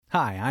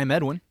Hi, I'm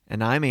Edwin.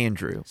 And I'm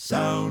Andrew.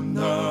 Sound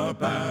the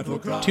battle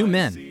cry. 2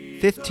 men,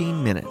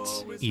 15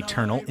 minutes.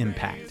 eternal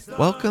impact.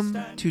 Welcome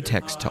to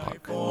Text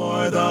Talk.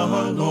 For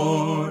the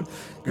Lord,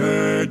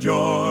 gird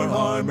your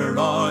armor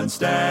on,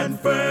 stand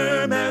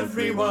firm,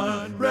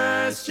 everyone.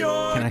 Rest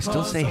your. Can I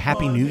still say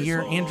Happy New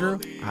Year, Andrew?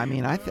 I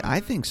mean, I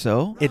think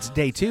so. It's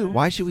day 2.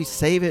 Why should we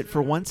save it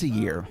for once a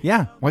year?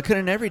 Yeah. Why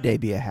couldn't every day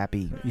be a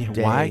happy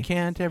day? Why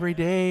can't every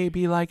day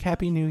be like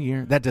Happy New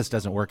Year? That just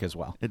doesn't work as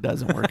well. It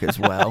doesn't work as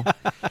well.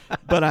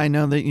 But I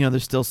know that,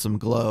 there's still some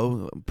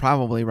glow.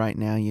 Probably right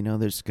now,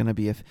 there's going to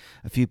be a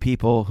few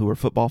people who are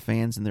football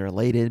fans and they're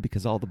elated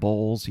because all the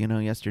bowls,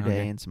 yesterday,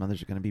 Okay. and some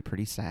others are going to be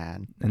pretty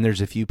sad. And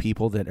there's a few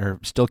people that are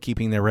still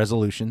keeping their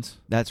resolutions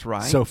That's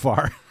right. so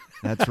far.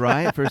 That's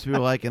right. First people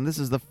are like, and this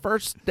is the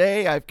first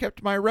day I've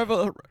kept my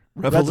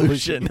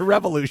revolution.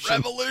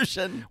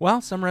 Revolution.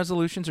 Well, some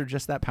resolutions are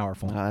just that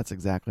powerful. That's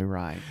exactly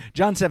right.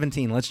 John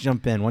 17, let's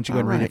jump in. Why don't you go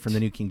ahead and read All it from right.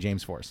 the New King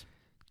James for us?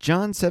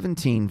 John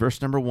 17,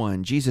 verse number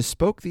 1, Jesus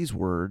spoke these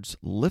words,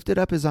 lifted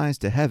up his eyes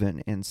to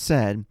heaven, and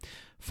said,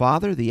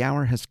 Father, the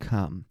hour has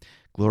come.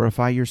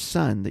 Glorify your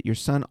Son, that your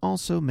Son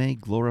also may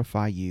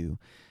glorify you,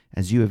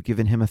 as you have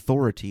given him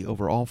authority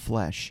over all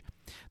flesh,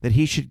 that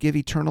he should give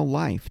eternal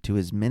life to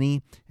as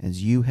many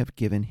as you have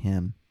given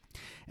him.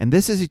 And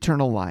this is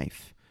eternal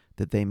life,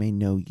 that they may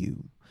know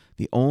you,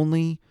 the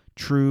only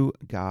true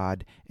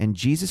God, and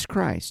Jesus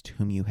Christ,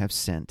 whom you have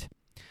sent.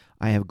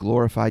 I have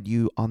glorified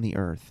you on the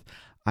earth.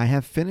 I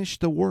have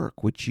finished the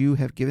work which you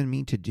have given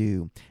me to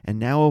do. And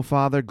now, O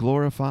Father,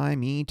 glorify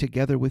me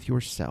together with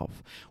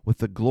yourself, with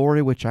the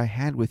glory which I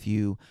had with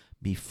you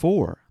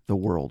before the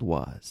world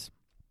was.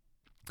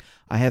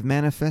 I have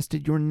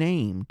manifested your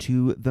name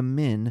to the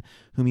men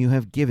whom you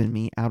have given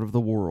me out of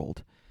the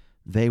world.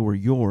 They were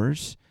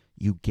yours,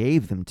 you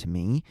gave them to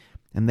me,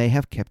 and they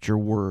have kept your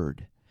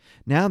word.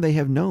 Now they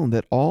have known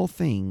that all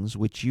things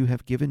which you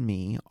have given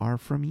me are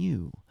from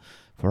you.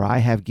 For I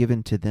have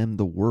given to them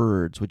the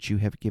words which you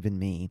have given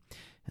me,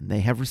 and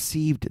they have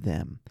received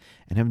them,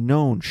 and have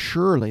known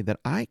surely that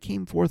I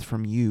came forth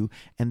from you,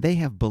 and they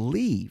have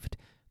believed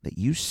that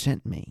you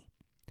sent me.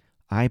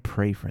 I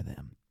pray for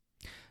them.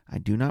 I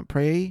do not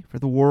pray for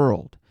the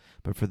world,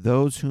 but for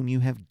those whom you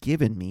have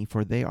given me,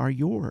 for they are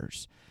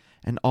yours.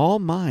 And all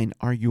mine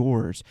are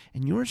yours,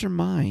 and yours are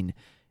mine,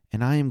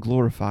 and I am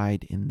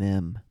glorified in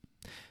them.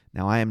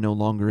 Now I am no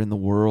longer in the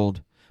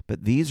world,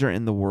 but these are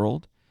in the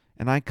world,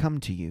 and I come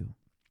to you.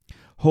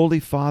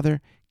 Holy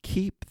Father,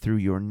 keep through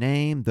your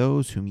name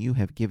those whom you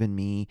have given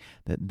me,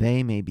 that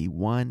they may be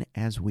one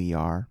as we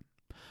are.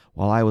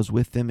 While I was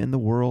with them in the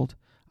world,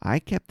 I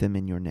kept them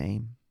in your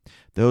name.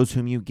 Those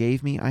whom you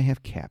gave me I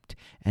have kept,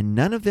 and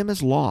none of them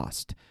is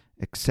lost,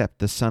 except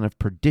the son of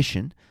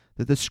perdition,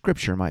 that the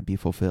scripture might be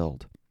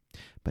fulfilled.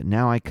 But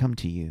now I come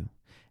to you,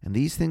 and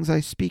these things I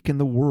speak in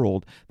the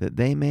world, that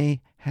they may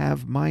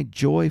have my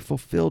joy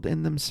fulfilled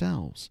in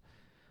themselves.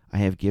 I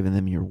have given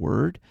them your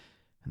word,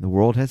 and the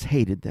world has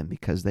hated them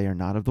because they are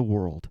not of the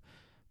world,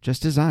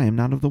 just as I am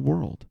not of the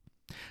world.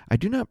 I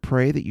do not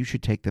pray that you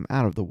should take them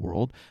out of the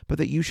world, but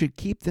that you should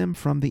keep them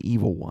from the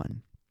evil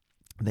one.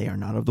 They are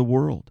not of the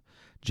world,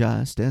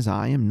 just as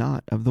I am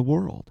not of the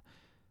world.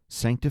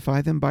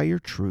 Sanctify them by your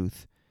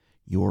truth.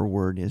 Your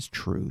word is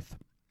truth.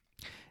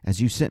 As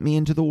you sent me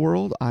into the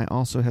world, I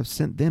also have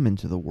sent them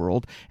into the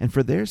world, and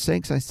for their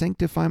sakes I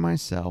sanctify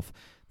myself,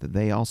 that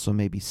they also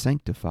may be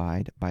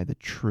sanctified by the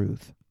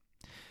truth.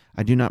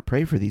 I do not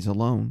pray for these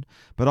alone,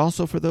 but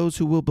also for those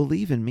who will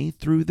believe in me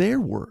through their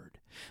word,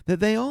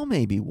 that they all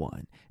may be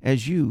one,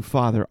 as you,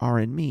 Father, are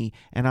in me,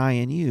 and I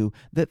in you,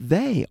 that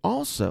they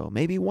also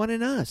may be one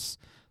in us,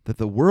 that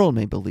the world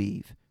may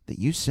believe that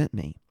you sent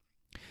me.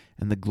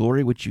 And the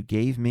glory which you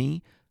gave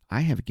me,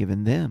 I have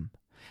given them,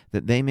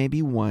 that they may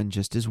be one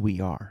just as we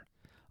are,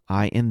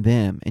 I in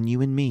them, and you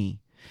in me,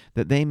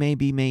 that they may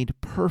be made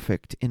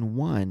perfect in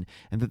one,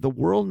 and that the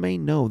world may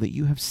know that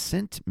you have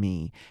sent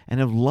me, and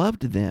have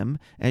loved them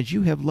as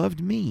you have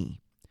loved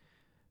me.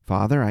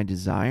 Father, I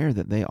desire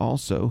that they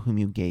also, whom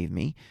you gave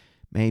me,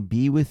 may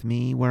be with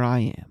me where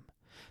I am,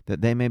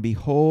 that they may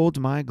behold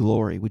my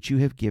glory which you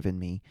have given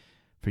me,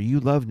 for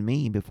you loved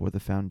me before the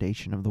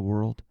foundation of the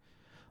world.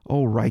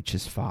 O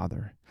righteous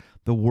Father,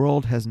 the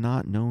world has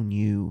not known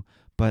you,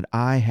 but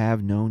I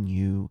have known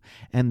you,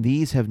 and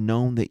these have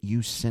known that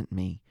you sent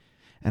me.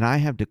 And I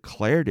have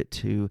declared it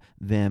to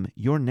them,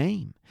 your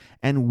name,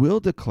 and will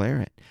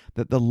declare it,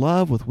 that the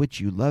love with which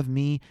you love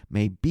me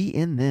may be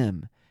in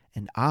them,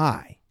 and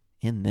I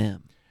in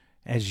them.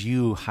 As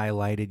you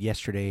highlighted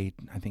yesterday,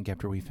 I think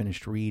after we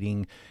finished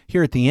reading,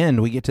 here at the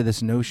end, we get to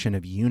this notion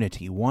of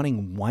unity,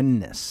 wanting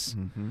oneness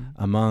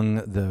among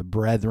the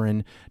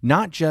brethren,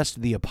 not just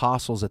the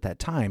apostles at that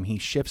time. He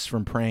shifts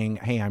from praying,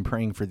 hey, I'm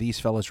praying for these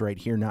fellows right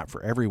here, not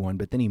for everyone,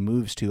 but then he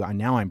moves to,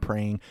 now I'm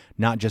praying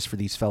not just for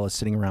these fellows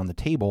sitting around the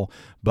table,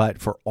 but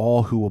for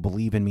all who will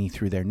believe in me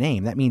through their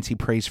name. That means he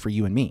prays for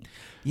you and me.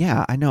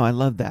 Yeah, I know. I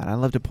love that. I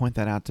love to point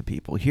that out to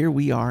people. Here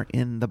we are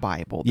in the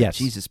Bible that Yes.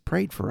 Jesus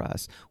prayed for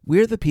us.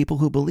 We're the people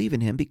people who believe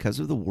in him because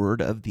of the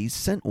word of these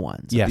sent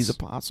ones, Yes. of these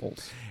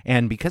apostles.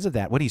 And because of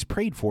that, what he's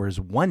prayed for is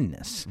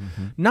oneness,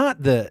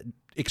 not the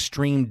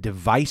extreme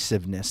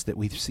divisiveness that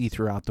we see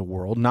throughout the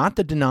world, not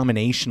the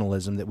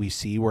denominationalism that we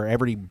see where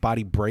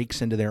everybody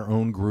breaks into their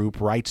own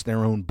group, writes their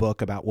own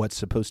book about what's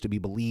supposed to be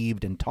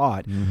believed and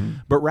taught,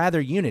 but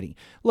rather unity.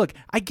 Look,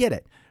 I get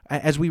it.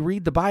 As we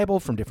read the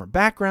Bible from different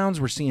backgrounds,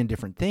 we're seeing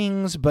different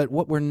things, but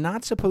what we're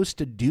not supposed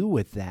to do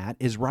with that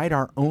is write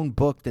our own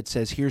book that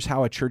says, here's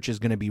how a church is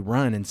going to be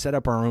run, and set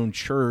up our own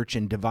church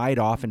and divide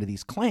off into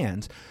these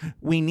clans.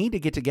 We need to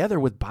get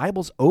together with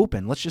Bibles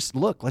open. Let's just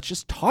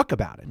talk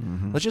about it.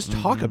 Let's just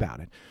talk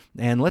about it.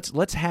 And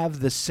let's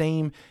have the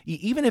same,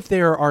 even if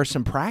there are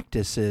some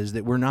practices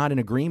that we're not in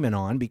agreement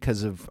on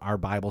because of our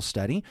Bible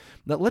study,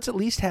 but let's at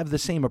least have the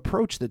same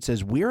approach that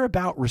says we're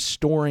about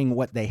restoring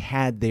what they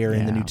had there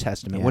in the New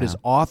Testament, what is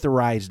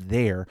authorized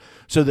there,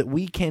 so that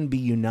we can be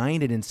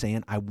united in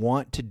saying, I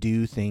want to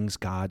do things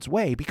God's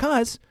way,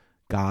 because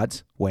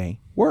God's way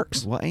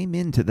works. Well,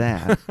 amen to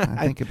that.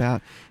 I think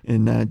about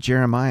in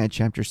Jeremiah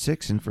chapter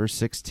 6 and verse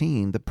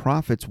 16, the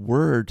prophet's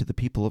word to the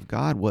people of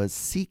God was,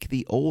 seek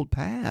the old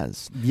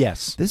paths.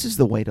 Yes. This is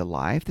the way to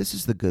life. This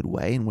is the good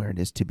way and where it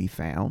is to be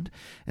found.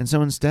 And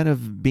so instead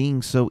of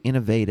being so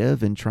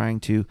innovative and trying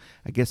to,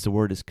 I guess the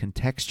word is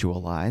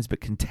contextualize,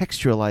 but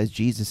contextualize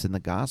Jesus in the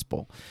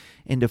gospel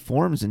into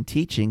forms and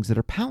teachings that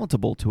are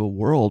palatable to a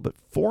world but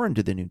foreign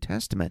to the New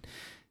Testament,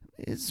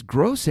 is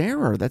gross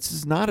error.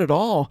 That's not at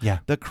all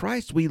the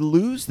Christ. We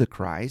lose the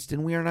Christ,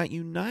 and we are not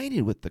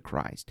united with the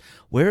Christ.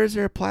 Where is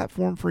there a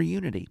platform for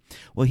unity?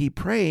 Well, he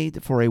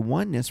prayed for a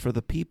oneness for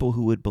the people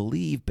who would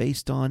believe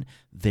based on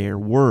their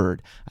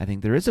word. I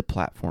think there is a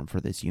platform for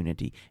this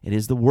unity. It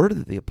is the word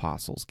that the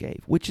apostles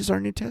gave, which is our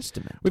New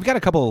Testament. We've got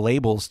a couple of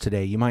labels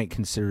today. You might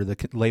consider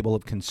the label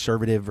of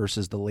conservative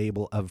versus the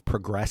label of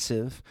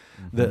progressive.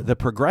 The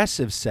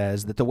progressive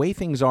says that the way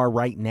things are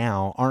right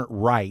now aren't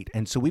right,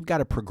 and so we've got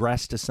to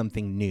progress to something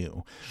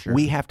new. Sure.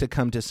 We have to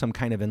come to some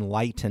kind of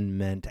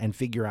enlightenment and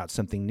figure out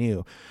something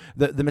new.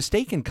 The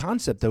mistaken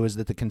concept, though, is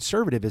that the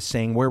conservative is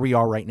saying where we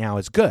are right now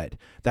is good.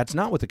 That's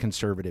not what the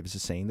conservative is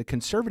saying. The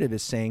conservative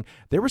is saying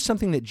there was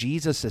something that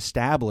Jesus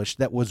established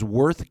that was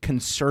worth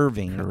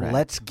conserving. Correct.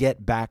 Let's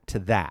get back to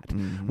that.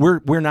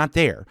 We're not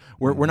there.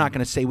 We're not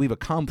going to say we've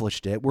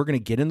accomplished it. We're going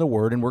to get in the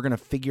Word and we're going to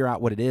figure out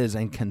what it is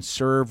and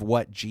conserve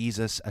what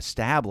Jesus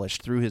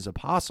established through his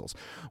apostles,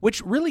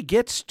 which really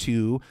gets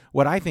to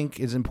what I think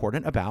is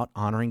important about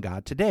honoring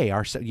God today.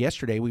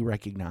 Yesterday we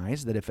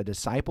recognized that if a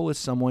disciple is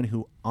someone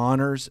who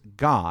honors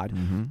God,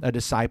 a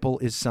disciple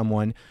is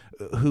someone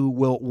who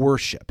will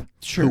worship,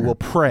 who will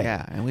pray.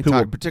 Yeah, and we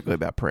talk particularly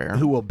about prayer.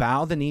 Who will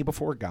bow the knee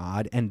before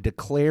God and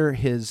declare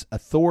his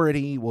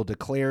authority, will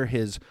declare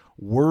his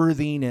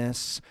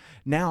worthiness.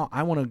 Now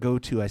I want to go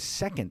to a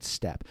second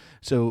step.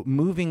 So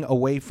moving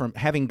away from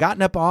having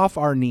gotten up off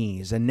our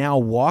knees and now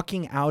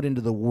walking out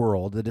into the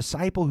world, the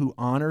disciple who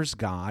honors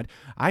God,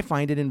 I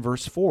find it in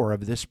verse 4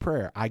 of this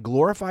prayer. I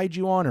glorified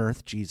you on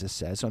earth, Jesus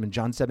says. So I'm in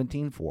John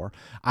 17:4.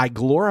 I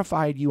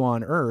glorified you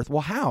on earth.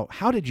 Well, how?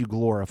 How did you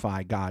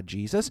glorify God,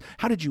 Jesus?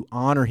 How did you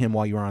honor him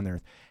while you were on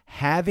earth?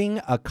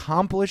 Having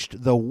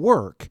accomplished the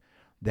work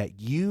that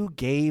you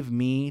gave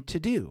me to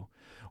do.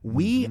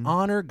 We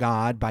honor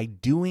God by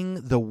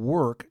doing the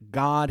work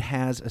God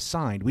has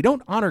assigned. We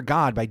don't honor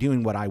God by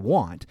doing what I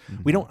want.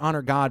 We don't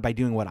honor God by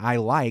doing what I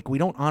like. We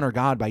don't honor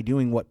God by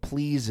doing what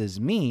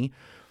pleases me,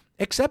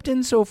 except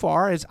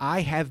insofar as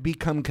I have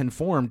become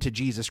conformed to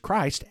Jesus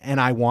Christ and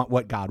I want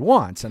what God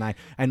wants,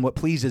 and what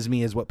pleases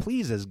me is what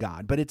pleases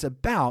God. But it's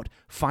about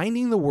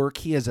finding the work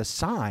he has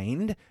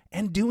assigned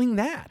and doing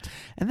that.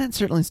 And that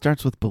certainly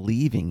starts with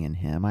believing in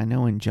him. I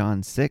know in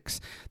John 6,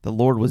 the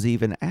Lord was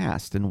even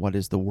asked, and what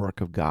is the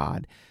work of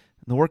God?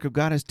 And the work of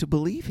God is to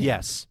believe him.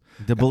 Yes.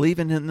 To believe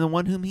in the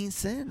one whom he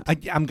sent.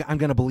 I'm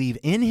going to believe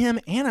in him,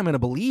 and I'm going to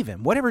believe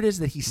him. Whatever it is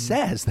that he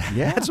says,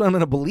 that's what I'm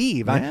going to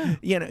believe. Yeah.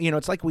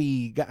 It's like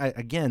we got,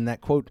 again,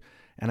 that quote,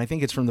 and I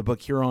think it's from the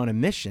book Here on a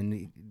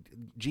Mission.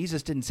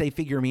 Jesus didn't say,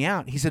 figure me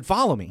out. He said,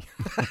 follow me.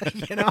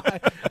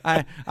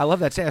 I love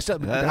that saying.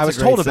 I was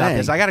told about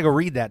this. I got to go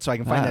read that so I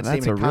can find that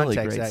statement in context.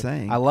 That's a really great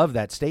saying. I love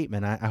that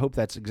statement. I hope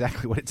that's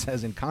exactly what it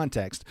says in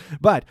context.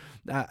 But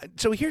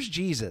so here's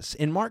Jesus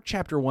in Mark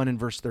chapter 1 and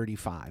verse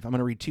 35. I'm going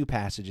to read two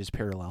passages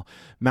parallel.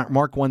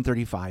 Mark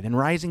 1:35. And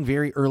rising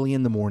very early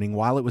in the morning,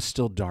 while it was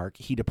still dark,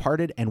 he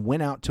departed and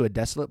went out to a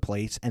desolate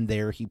place, and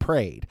there he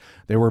prayed.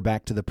 There we're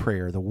back to the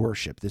prayer, the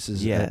worship. This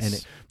is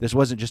this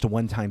wasn't just a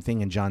one-time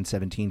thing in John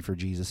 17 for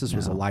Jesus. This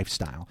was a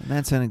lifestyle. And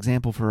that's an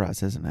example for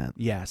us, isn't it?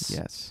 Yes.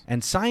 Yes.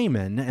 And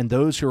Simon and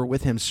those who were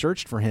with him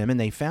searched for him, and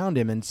they found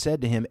him and said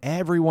to him,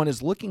 everyone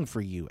is looking for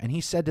you. And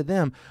he said to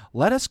them,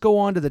 let us go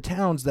on to the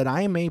towns that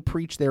I may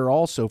preach there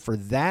also, for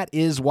that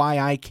is why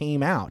I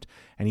came out.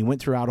 and he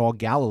went throughout all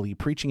Galilee,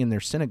 preaching in their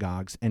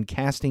synagogues and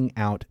casting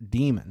out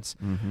demons.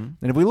 And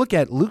if we look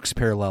at Luke's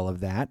parallel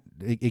of that,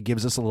 it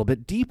gives us a little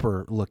bit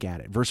deeper look at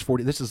it. Verse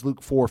 40, this is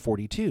Luke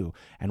 4:42.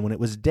 And when it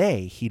was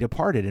day, he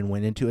departed and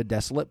went into a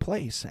desolate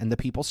place, and the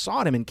people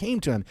sought him and came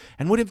to him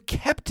and would have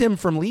kept him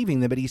from leaving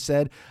them. But he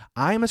said,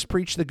 I must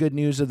preach the good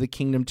news of the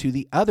kingdom to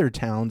the other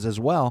towns as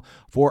well,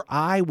 for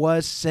I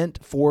was sent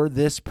for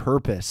this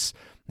purpose.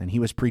 And he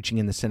was preaching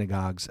in the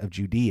synagogues of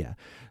Judea.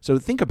 So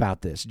think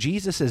about this.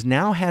 Jesus has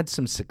now had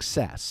some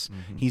success.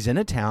 He's in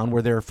a town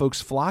where there are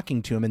folks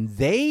flocking to him, and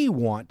they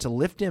want to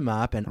lift him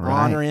up and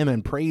honor him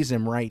and praise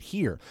him right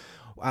here.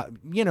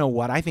 You know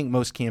what? I think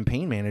most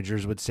campaign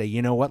managers would say,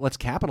 you know what? Let's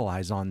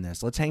capitalize on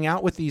this. Let's hang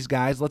out with these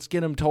guys. Let's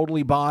get them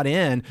totally bought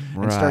in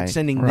and start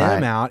sending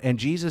them out. And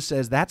Jesus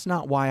says, that's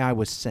not why I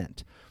was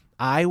sent.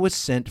 I was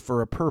sent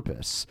for a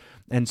purpose.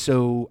 And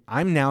so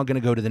I'm now going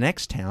to go to the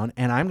next town,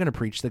 and I'm going to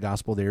preach the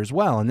gospel there as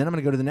well. And then I'm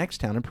going to go to the next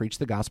town and preach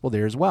the gospel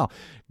there as well.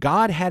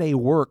 God had a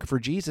work for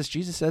Jesus.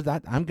 Jesus says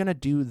that I'm going to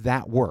do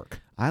that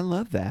work. I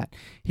love that.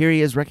 Here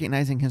he is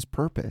recognizing his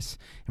purpose.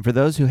 And for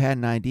those who had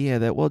an idea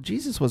that, well,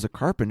 Jesus was a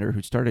carpenter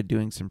who started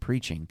doing some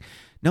preaching.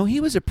 No, he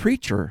was a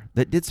preacher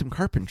that did some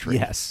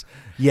carpentry.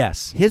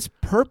 Yes. His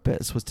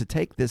purpose was to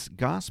take this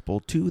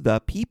gospel to the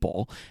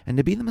people and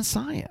to be the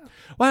Messiah.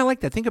 Well, I like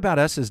that. Think about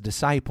us as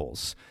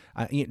disciples.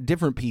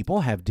 Different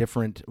people have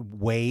different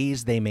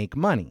ways they make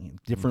money,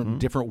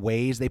 different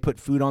ways they put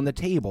food on the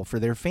table for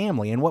their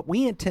family. And what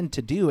we intend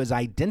to do is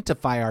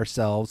identify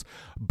ourselves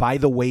by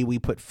the way we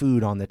put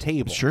food on the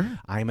table. Sure.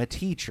 I'm a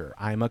teacher.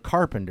 I'm a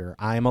carpenter.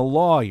 I'm a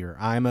lawyer.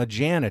 I'm a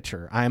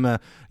janitor. I'm a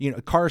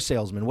car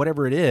salesman,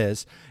 whatever it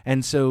is.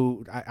 And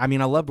so, I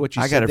loved what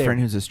you said there. I got a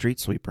friend who's a street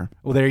sweeper.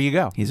 Well, there you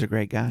go. He's a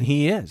great guy.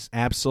 He is,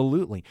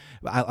 absolutely.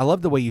 I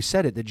love the way you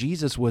said it, that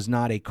Jesus was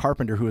not a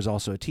carpenter who was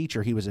also a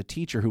teacher. He was a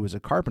teacher who was a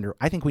carpenter.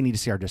 I think we need to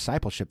see our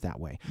discipleship that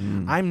way.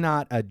 I'm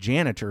not a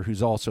janitor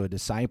who's also a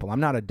disciple. I'm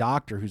not a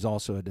doctor who's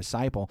also a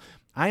disciple.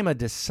 I'm a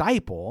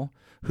disciple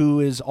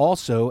who is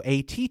also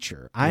a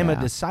teacher. I'm a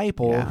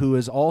disciple who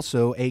is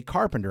also a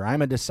carpenter.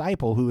 I'm a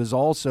disciple who is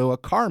also a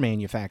car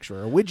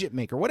manufacturer, a widget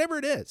maker, whatever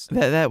it is.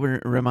 That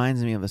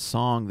reminds me of a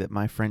song that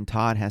my friend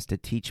Todd has to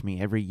teach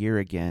me every year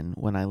again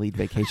when I lead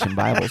Vacation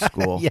Bible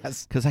School.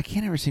 Yes. Because I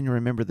can't ever seem to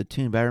remember the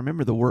tune, but I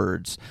remember the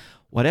words.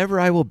 Whatever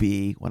I will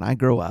be when I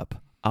grow up,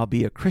 I'll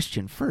be a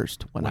Christian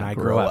first when I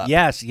grow up.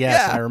 Yes,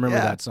 I remember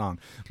that song.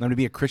 I'm going to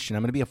be a Christian.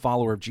 I'm going to be a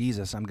follower of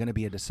Jesus. I'm going to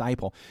be a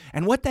disciple.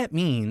 And what that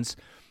means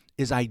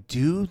is I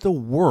do the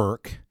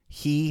work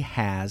he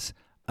has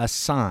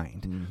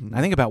assigned. I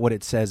think about what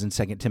it says in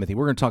 2 Timothy.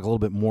 We're going to talk a little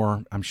bit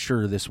more, I'm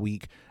sure, this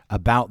week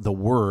about the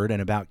word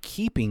and about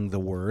keeping the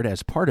word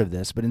as part of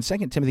this. But in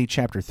 2 Timothy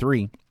chapter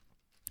 3,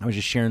 I was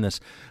just sharing this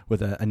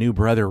with a new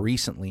brother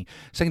recently.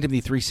 2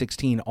 Timothy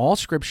 3:16, all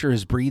Scripture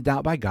is breathed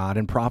out by God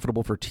and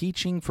profitable for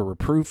teaching, for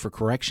reproof, for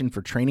correction,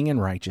 for training in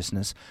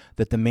righteousness,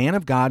 that the man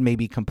of God may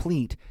be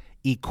complete,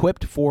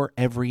 equipped for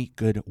every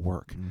good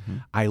work.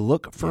 I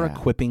look for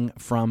equipping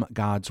from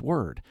God's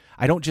word.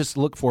 I don't just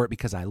look for it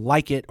because I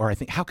like it or I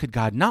think, how could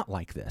God not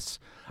like this?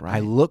 I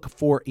look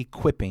for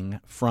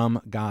equipping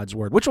from God's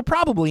word, which will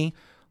probably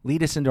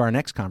lead us into our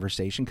next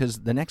conversation,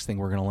 because the next thing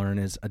we're going to learn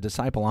is a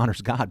disciple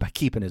honors God by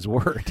keeping his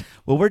word.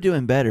 Well, we're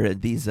doing better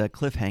at these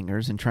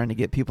cliffhangers and trying to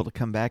get people to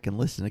come back and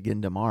listen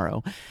again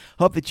tomorrow.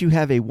 Hope that you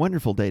have a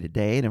wonderful day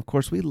today. And, of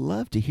course, we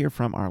love to hear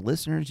from our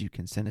listeners. You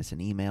can send us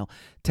an email,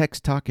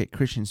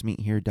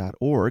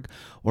 texttalk@christiansmeethere.org,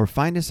 or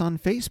find us on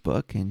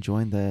Facebook and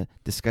join the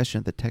discussion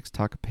at the Text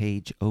Talk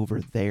page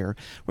over there.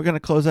 We're going to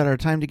close out our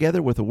time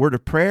together with a word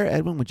of prayer.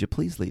 Edwin, would you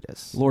please lead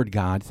us? Lord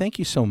God, thank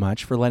you so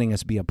much for letting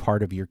us be a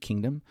part of your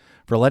kingdom,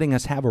 for letting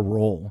us have a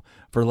role,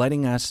 for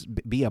letting us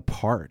be a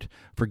part,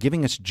 for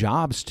giving us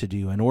jobs to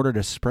do in order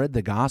to spread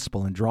the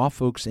gospel and draw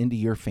folks into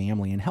your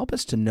family, and help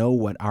us to know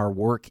what our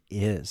work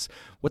is,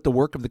 what the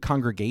work of the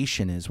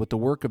congregation is, what the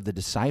work of the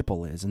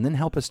disciple is, and then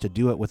help us to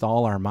do it with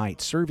all our might,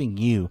 serving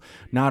you,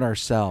 not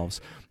ourselves,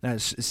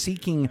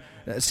 seeking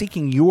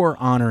your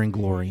honor and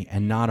glory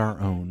and not our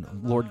own.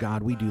 Lord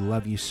God, we do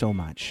love you so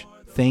much.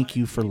 Thank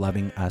you for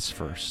loving us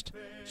first.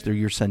 It's through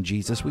your Son,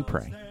 Jesus, we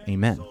pray.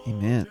 Amen.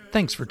 Amen.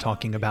 Thanks for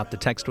talking about the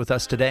text with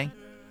us today.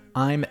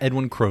 I'm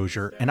Edwin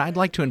Crozier, and I'd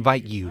like to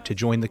invite you to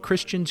join the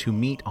Christians who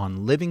meet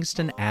on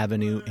Livingston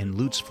Avenue in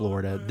Lutz,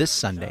 Florida this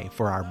Sunday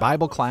for our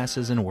Bible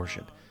classes and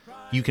worship.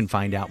 You can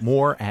find out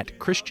more at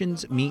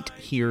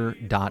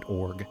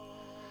christiansmeethere.org.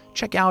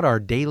 Check out our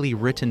daily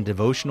written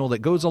devotional that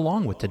goes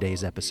along with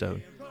today's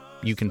episode.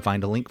 You can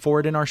find a link for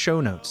it in our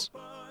show notes.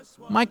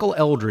 Michael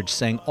Eldridge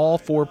sang all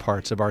 4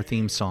 parts of our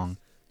theme song.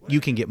 You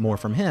can get more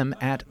from him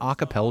at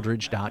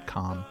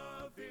acapeldridge.com.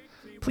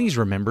 Please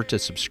remember to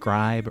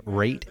subscribe,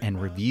 rate, and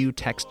review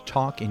Text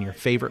Talk in your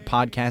favorite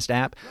podcast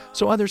app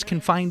so others can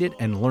find it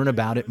and learn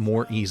about it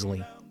more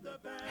easily.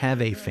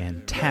 Have a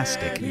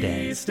fantastic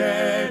day.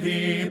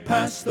 Steady,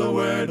 pass the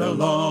word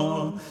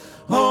along.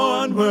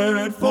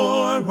 Onward,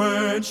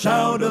 forward,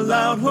 shout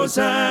aloud,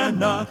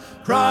 Hosanna.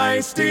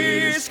 Christ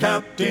is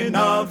captain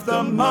of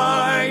the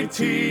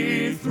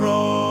mighty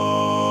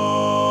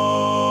throne.